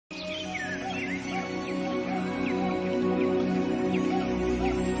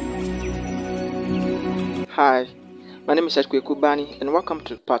Hi, my name is Seth Bani and welcome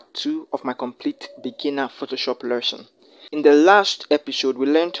to part 2 of my complete beginner Photoshop lesson. In the last episode, we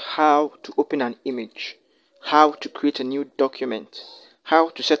learned how to open an image, how to create a new document,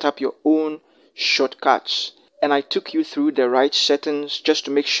 how to set up your own shortcuts, and I took you through the right settings just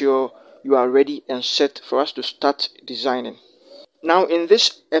to make sure you are ready and set for us to start designing. Now in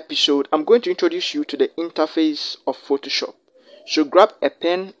this episode, I'm going to introduce you to the interface of Photoshop. So grab a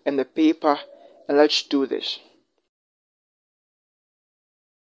pen and a paper and let's do this.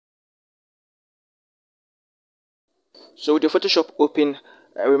 So with your Photoshop open,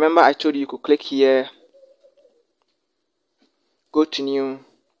 remember I told you could click here, go to new,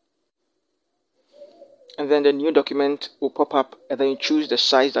 and then the new document will pop up, and then you choose the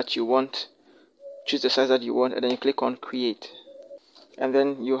size that you want, and then you click on create, and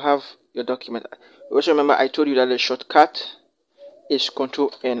then you have your document. Also remember I told you that the shortcut is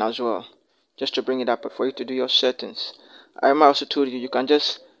Ctrl N as well, just to bring it up for you to do your settings. I also told you can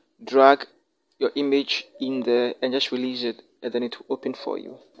just drag your image in there and just release it, and then it will open for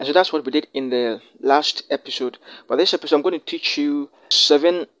you. And so that's what we did in the last episode. But this episode I'm going to teach you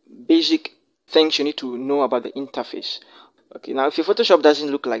 7 basic things you need to know about the interface. Okay, now if your Photoshop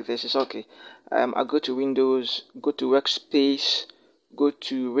doesn't look like this, it's okay. I'll go to Windows, go to Workspace, go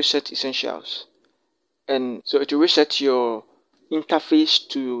to Reset Essentials, and so it will reset your interface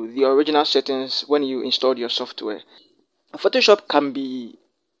to the original settings when you installed your software. Photoshop can be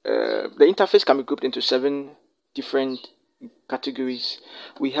the interface can be grouped into 7 different categories.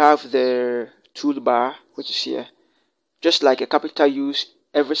 We have the toolbar, which is here, just like a capital use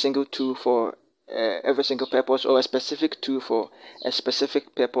every single tool for every single purpose, or a specific tool for a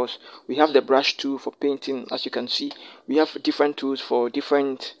specific purpose. We have the brush tool for painting. As you can see, we have different tools for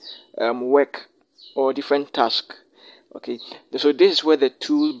different work or different task. Okay, so this is where the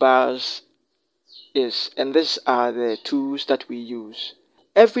toolbars is, and these are the tools that we use.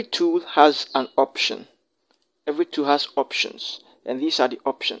 Every tool has an option. Every tool has options, and these are the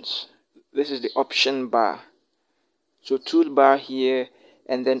options. This is the option bar. So toolbar here,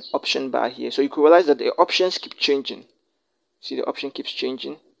 and then option bar here. So you can realize that the options keep changing. See, the option keeps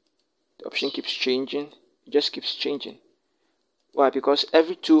changing. The option keeps changing. It just keeps changing. Why? Because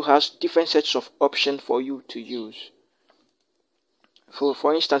every tool has different sets of options for you to use.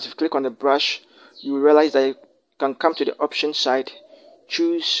 For instance, if you click on the brush, you will realize that you can come to the option side,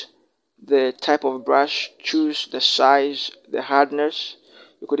 choose the type of brush, choose the size, the hardness.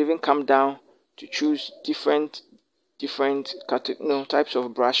 You could even come down to choose different types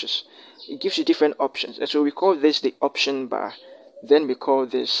of brushes. It gives you different options, and so we call this the option bar. Then we call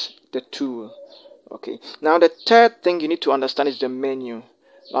this the tool. Okay, now the third thing you need to understand is the menu.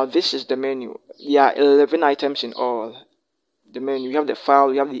 Now this is the menu. There are 11 items in all. The menu, you have the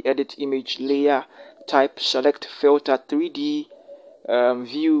file, you have the edit, image, layer, type, select, filter, 3D,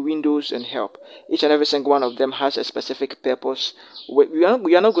 view, windows, and help. Each and every single one of them has a specific purpose. We are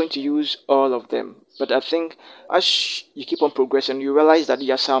not going to use all of them, but I think as you keep on progressing, you realize that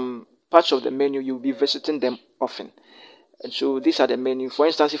there are some parts of the menu you'll be visiting them often. And so these are the menu. For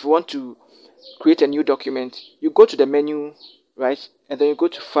instance, if you want to create a new document, you go to the menu, right, and then you go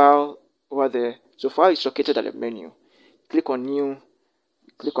to file over there. So file is located at the menu. Click on new,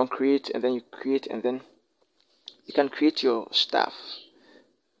 click on create, and then you create, and then you can create your stuff.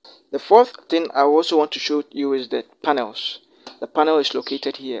 The fourth thing I also want to show you is the panels. The panel is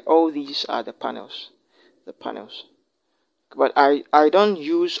located here. All these are the panels. But I don't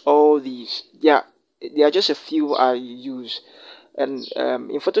use all these. There are just a few I use. And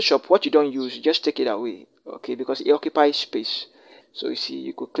in Photoshop, what you don't use, just take it away, okay, because it occupies space. So you see,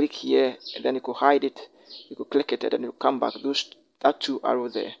 you could click here, and then you could hide it. You could click it, and then you come back. That 2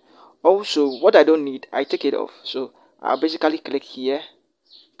 arrows there. Also, what I don't need, I take it off. So I'll basically click here,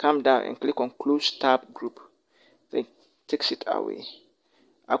 come down, and click on close tab group. Then it takes it away.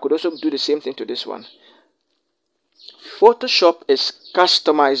 I could also do the same thing to this one. Photoshop is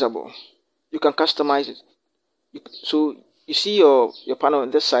customizable. You can customize it. So you see your panel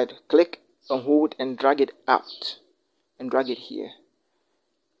on this side. Click and hold and drag it out, and drag it here.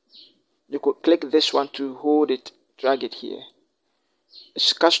 You could click this one to hold it, drag it here.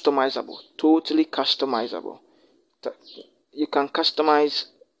 It's customizable, totally customizable. You can customize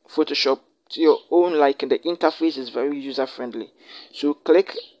Photoshop to your own liking. The interface is very user friendly. So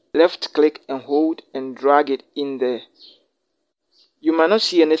left click and hold and drag it in there. You might not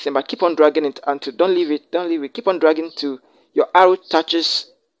see anything, but keep on dragging it until don't leave it. Keep on dragging till your arrow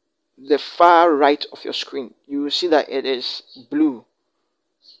touches the far right of your screen. You will see that it is blue.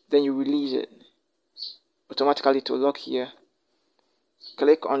 Then you release it. Automatically to lock here.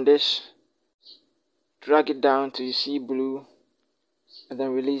 Click on this. drag it down till you see blue, and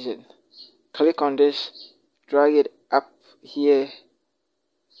then release it. Click on this, drag it up here.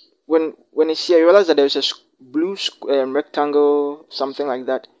 When it's here, you realize that there's a blue rectangle, something like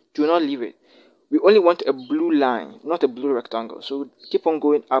that. Do not leave it. We only want a blue line, not a blue rectangle. So keep on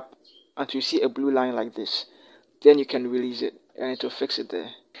going up until you see a blue line like this. Then you can release it and it will fix it there.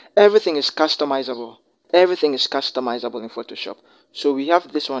 Everything is customizable. Everything is customizable in Photoshop. So we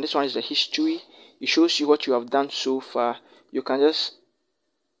have this one. This one is the history. It shows you what you have done so far. You can just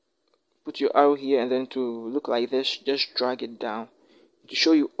put your arrow here, and then to look like this, just drag it down to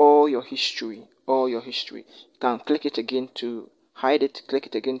show you all your history. You can click it again to hide it, click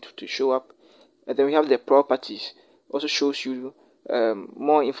it again to show up. And then we have the properties. Also shows you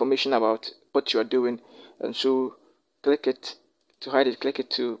more information about what you are doing. And so click it to hide it, click it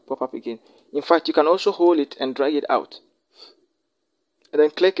to pop up again. In fact, you can also hold it and drag it out. And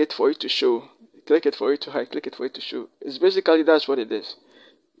then click it for it to show. Click it for it to hide, click it for it to show. It's basically, that's what it is.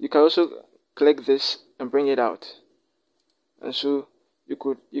 You can also click this and bring it out. And so you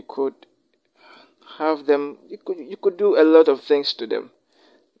could have them, you could do a lot of things to them.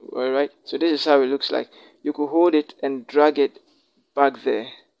 Alright, so this is how it looks like. You could hold it and drag it back there,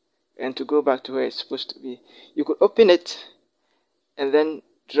 and to go back to where it's supposed to be. You could open it and then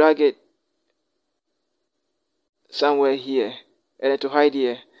drag it somewhere here, and then to hide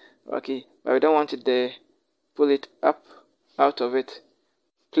here. Okay, but we don't want it there. Pull it up out of it.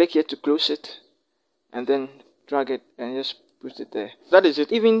 Click here to close it, and then drag it and just put it there. That is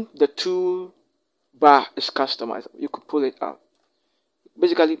it. Even the tool bar is customizable. You could pull it out.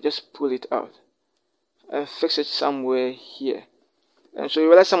 Basically, just pull it out and fix it somewhere here. And so you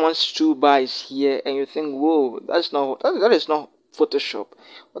realize someone's toolbar is here, and you think, whoa, that is not Photoshop.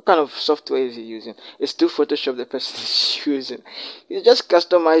 What kind of software is he using? It's still Photoshop the person is using. He just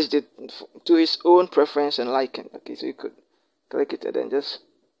customized it to his own preference and liking. Okay, so you could click it and then just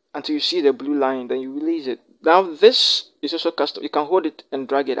until you see the blue line, then you release it. Now this is also custom. You can hold it and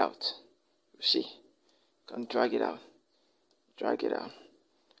drag it out. You see, you can drag it out,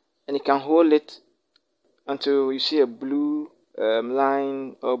 and you can hold it until you see a blue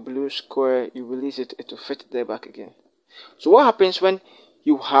line or blue square. You release it, it will fit there back again. So what happens when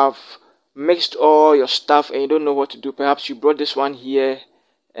you have mixed all your stuff and you don't know what to do? Perhaps you brought this one here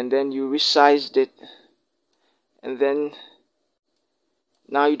and then you resized it, and then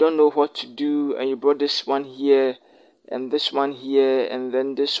now you don't know what to do, and you brought this one here and this one here and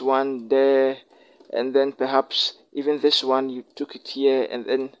then this one there, and then perhaps even this one you took it here, and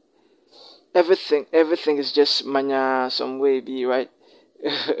then everything is just mania some way be, right?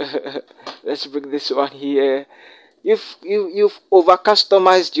 Let's bring this one here. You've over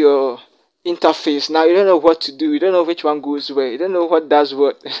customized your interface. Now you don't know what to do. You don't know which one goes where. You don't know what does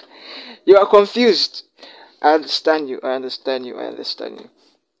what. You are confused. I understand you.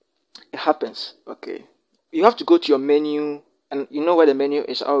 It happens. Okay. You have to go to your menu, and you know where the menu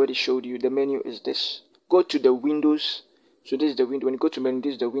is. I already showed you. The menu is this. Go to the Windows. So this is the window. When you go to menu,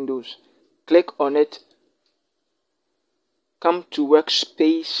 this is the Windows. Click on it. Come to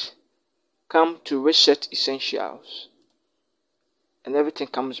Workspace. Come to Reset Essentials. And everything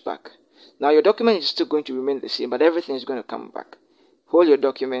comes back. Now your document is still going to remain the same, but everything is going to come back. Hold your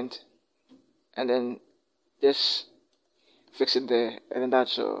document and then just fix it there, and then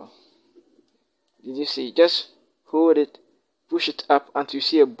that's all. Did you see? Just hold it, push it up until you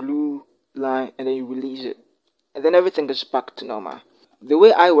see a blue line, and then you release it, and then everything is back to normal. The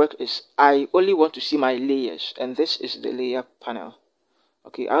way I work is I only want to see my layers, and this is the layer panel.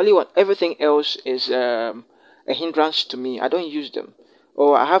 Okay, I only want, everything else is a hindrance to me. I don't use them,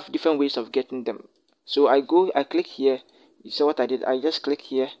 or I have different ways of getting them. So I click here. You see what I did? I just click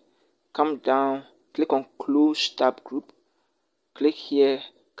here, come down, click on Close Tab Group, click here,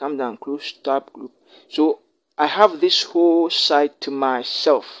 come down, Close Tab Group. So I have this whole side to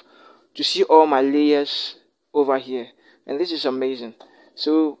myself to see all my layers over here, and this is amazing.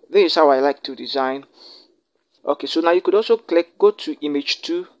 So this is how I like to design. Okay, so now you could also go to image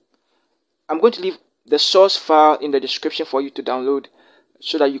 2. I'm going to leave the source file in the description for you to download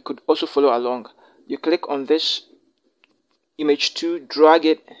so that you could also follow along. You click on this image 2, drag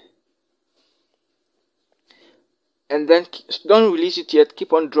it, and then don't release it yet.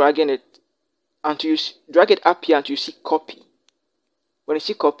 Keep on dragging it until you drag it up here until you see copy. When you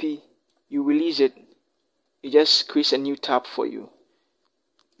see copy, you release it. It just creates a new tab for you.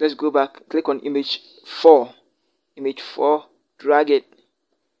 Let's go back. Click on image 4. Image 4, drag it,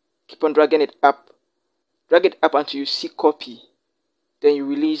 keep on dragging it up, drag it up until you see copy, then you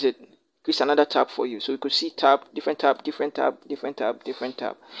release it, create another tab for you. So you could see tab, different tab, different tab, different tab, different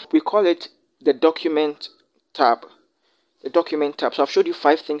tab. We call it the document tab. So I've showed you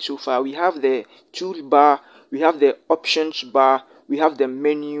 5 things so far. We have the toolbar, we have the options bar, we have the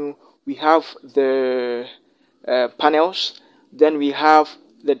menu, we have the panels, then we have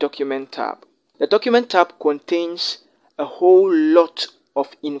the document tab. The document tab contains a whole lot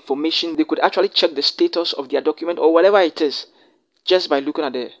of information. They could actually check the status of their document or whatever it is just by looking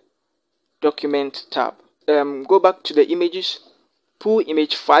at the document tab. Go back to the images, pull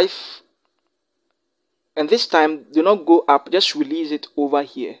image 5, and this time do not go up, just release it over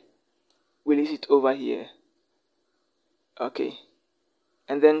here. Okay,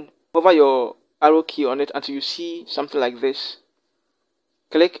 and then hover your arrow key on it until you see something like this.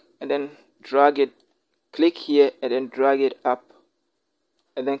 Click and then drag it. Click here and then drag it up,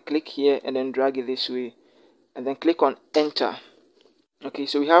 and then click here and then drag it this way, and then click on enter. Okay,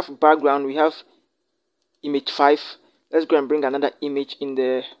 so we have background, we have image 5. Let's go and bring another image in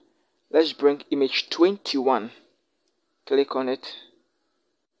there. Let's bring image 21. Click on it,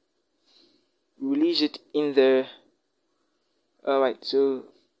 release it in there. Alright, so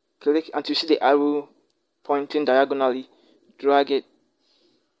click until you see the arrow pointing diagonally, drag it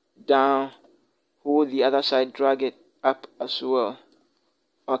down, hold the other side, drag it up as well.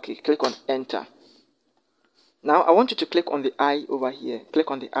 Okay, click on enter. Now I want you to click on the eye over here.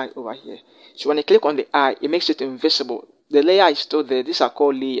 So when you click on the eye, it makes it invisible. The layer is still there. These are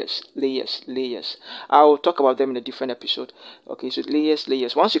called layers. I'll talk about them in a different episode. Okay, so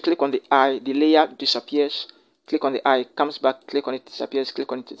layers. Once you click on the eye, the layer disappears. Click on the eye, comes back, click on it, disappears,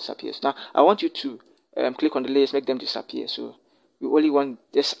 click on it, disappears. Now I want you to click on the layers, make them disappear. So we only want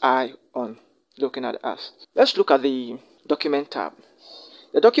this eye on looking at us. Let's look at the document tab.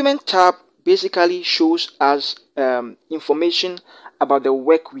 The document tab basically shows us information about the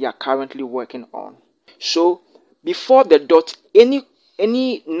work we are currently working on. So before the dot,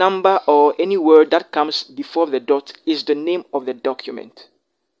 any number or any word that comes before the dot is the name of the document.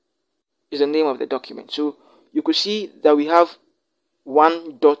 So you could see that we have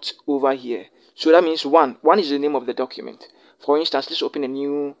 1 dot over here. So that means 1 is the name of the document. For instance, let's open a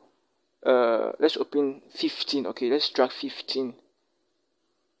new let's open 15. Okay, let's drag 15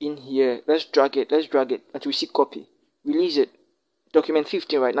 in here. Let's drag it until we see copy. Release it. Document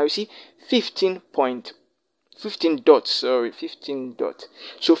 15 right now. You see 15 dots.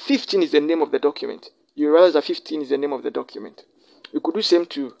 So 15 is the name of the document. You realize that 15 is the name of the document. You could do same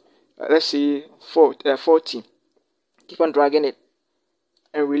to let's say 40. Keep on dragging it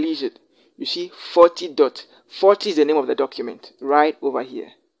and release it. You see 40 dot. 40 is the name of the document right over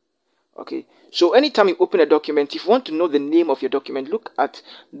here. Okay, so anytime you open a document, if you want to know the name of your document, look at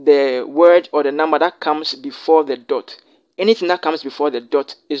the word or the number that comes before the dot. Anything that comes before the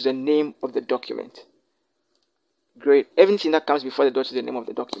dot is the name of the document. Great. Everything that comes before the dot is the name of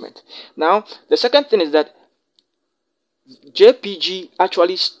the document. Now, the second thing is that JPG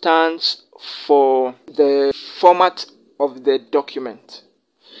actually stands for the format of the document.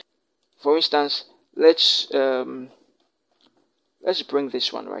 For instance, let's bring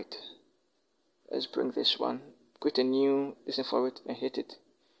this one, right? Let's bring this one. Create a new listen for it and hit it.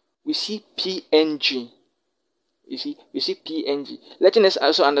 We see PNG. We see PNG. Letting us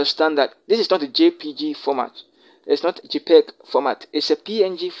also understand that this is not a JPG format. It's not a JPEG format. It's a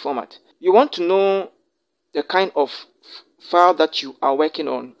PNG format. You want to know the kind of file that you are working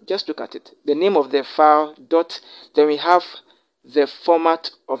on. Just look at it. The name of the file, dot. Then we have the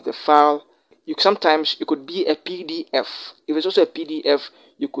format of the file. Sometimes it could be a PDF. If it's also a PDF,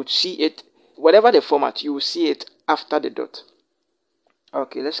 you could see it. Whatever the format, you will see it after the dot.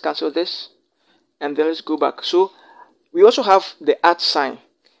 Okay, let's cancel this. And then let's go back. So we also have the @ sign.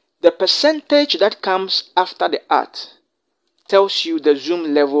 The percentage that comes after the @ tells you the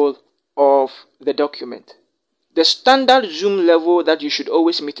zoom level of the document. The standard zoom level that you should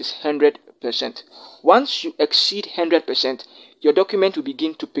always meet is 100%. Once you exceed 100%, your document will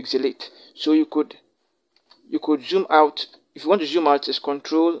begin to pixelate. So you could zoom out. If you want to zoom out, it's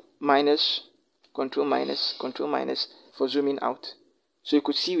control minus for zooming out. So you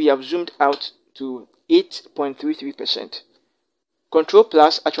could see we have zoomed out to 8.33%. Control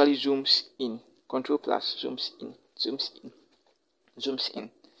plus actually zooms in. Control plus zooms in.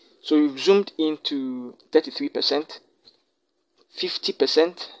 So you've zoomed into 33%,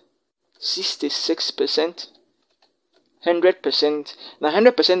 50%, 66%, 100%. Now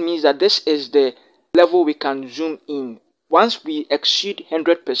 100% means that this is the level we can zoom in. Once we exceed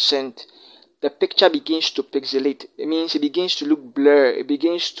 100%, the picture begins to pixelate. It means it begins to look blurred. It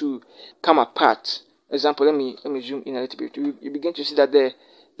begins to come apart. Example, let me zoom in a little bit. You begin to see that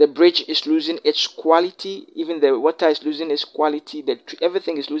the bridge is losing its quality, even the water is losing its quality,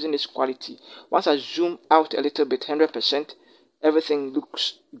 everything is losing its quality. Once I zoom out a little bit, 100%, everything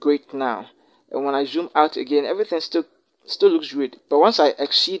looks great now. And when I zoom out again, everything still looks great. But once I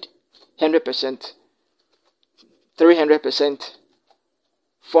exceed 100%, 300%,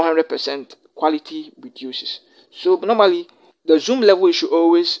 400%, quality reduces. So normally the zoom level you should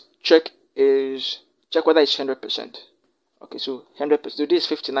always check whether it's 100%. Okay, so 100%. So this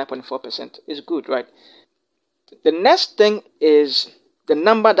is 59.4%. It's good, right? The next thing is the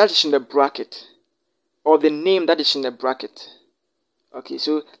number that is in the bracket, or the name that is in the bracket. Okay,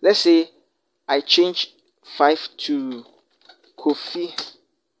 so let's say I change 5 to Kofi.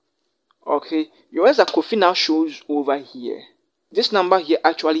 Okay, you realize that Kofi now shows over here. This number here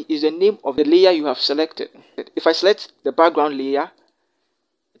actually is the name of the layer you have selected. If I select the background layer,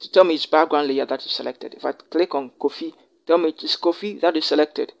 to tell me it's background layer that is selected. If I click on Kofi, tell me it's Kofi that is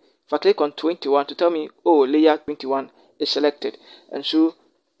selected. If I click on 21 to tell me, oh, layer 21 is selected. And so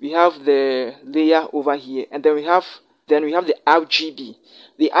we have the layer over here, and then we have the RGB.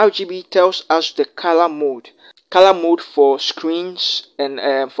 The RGB tells us the color mode. Color mode for screens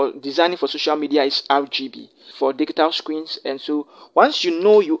and for designing for social media is RGB for digital screens. And so once you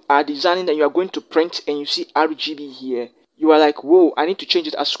know you are designing and you are going to print and you see RGB here, you are like, whoa, I need to change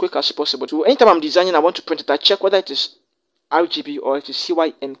it as quick as possible. So anytime I'm designing, I want to print it, I check whether it is RGB or it is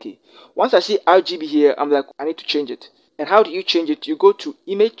CYMK. Once I see RGB here, I'm like, I need to change it. And how do you change it? You go to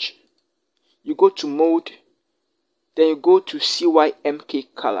image, you go to mode, then you go to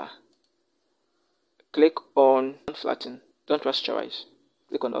CYMK color. Click on flatten, don't rasterize.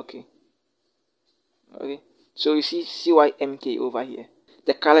 Click on OK. Okay, so you see CYMK over here.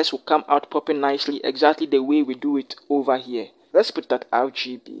 The colors will come out popping nicely, exactly the way we do it over here. Let's put that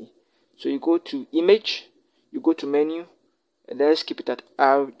RGB. So you go to image, you go to menu, and let's keep it at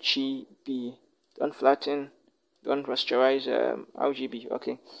RGB. Don't flatten, don't rasterize, RGB.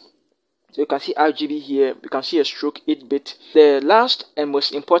 Okay, so you can see RGB here. You can see a stroke 8-bit. The last and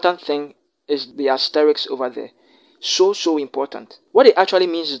most important thing is the asterisk over there. So important. What it actually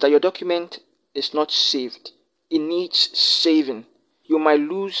means is that your document is not saved. It needs saving. You might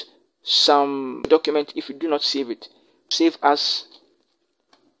lose some document if you do not save it. Save as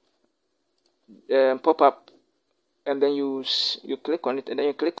pop up, and then you click on it, and then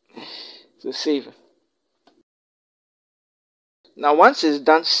you click to save. Now once it's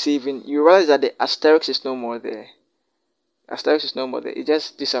done saving, you realize that the asterisk is no more there. Asterisk is no more there. It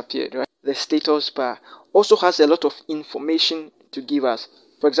just disappeared, right? The status bar also has a lot of information to give us.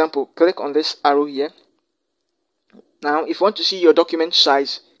 For example, click on this arrow here. Now if you want to see your document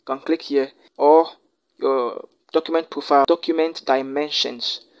size, you can click here, or your document profile, document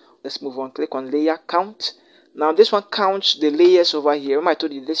dimensions. Let's move on. Click on layer count. Now this one counts the layers over here. Remember I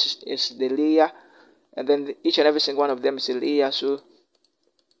told you this is the layer, and then each and every single one of them is a layer. So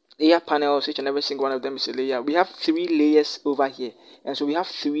layer panels, each and every single one of them is a layer. We have 3 layers over here, and so we have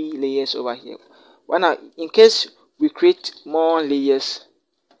 3 layers over here. Well, now in case we create more layers,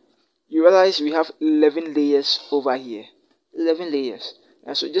 you realize we have 11 layers over here. 11 layers.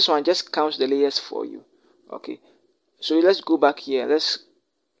 And so this one just counts the layers for you. Okay, so let's go back here. Let's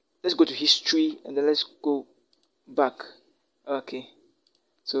go to history, and then let's go back. Okay,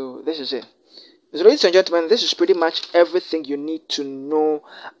 so this is it. So ladies and gentlemen, this is pretty much everything you need to know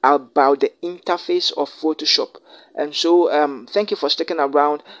about the interface of Photoshop. And so thank you for sticking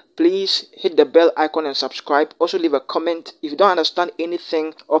around. Please hit the bell icon and subscribe. Also leave a comment if you don't understand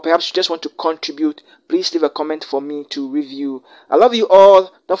anything, or perhaps you just want to contribute. Please leave a comment for me to review. I love you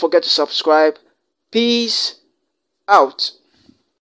all. Don't forget to subscribe. Peace out.